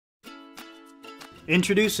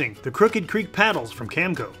Introducing the Crooked Creek paddles from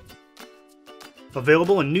Camco.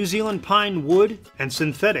 Available in New Zealand pine wood and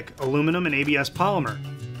synthetic aluminum and ABS polymer.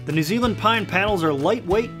 The New Zealand pine paddles are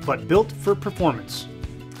lightweight but built for performance.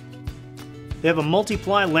 They have a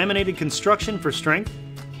multi-ply laminated construction for strength,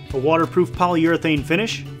 a waterproof polyurethane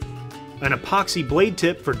finish, an epoxy blade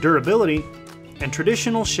tip for durability, and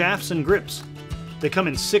traditional shafts and grips. They come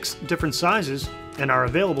in 6 different sizes and are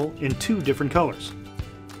available in 2 different colors.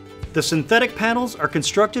 The synthetic paddles are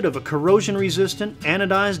constructed of a corrosion-resistant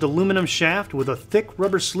anodized aluminum shaft with a thick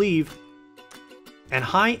rubber sleeve and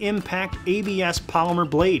high-impact ABS polymer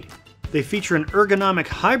blade. They feature an ergonomic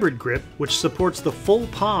hybrid grip which supports the full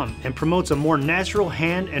palm and promotes a more natural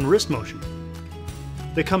hand and wrist motion.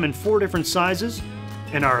 They come in 4 different sizes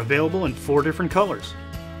and are available in 4 different colors.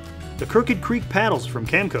 The Crooked Creek paddles from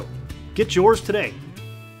Camco. Get yours today.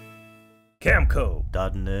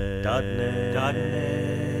 Camco.net.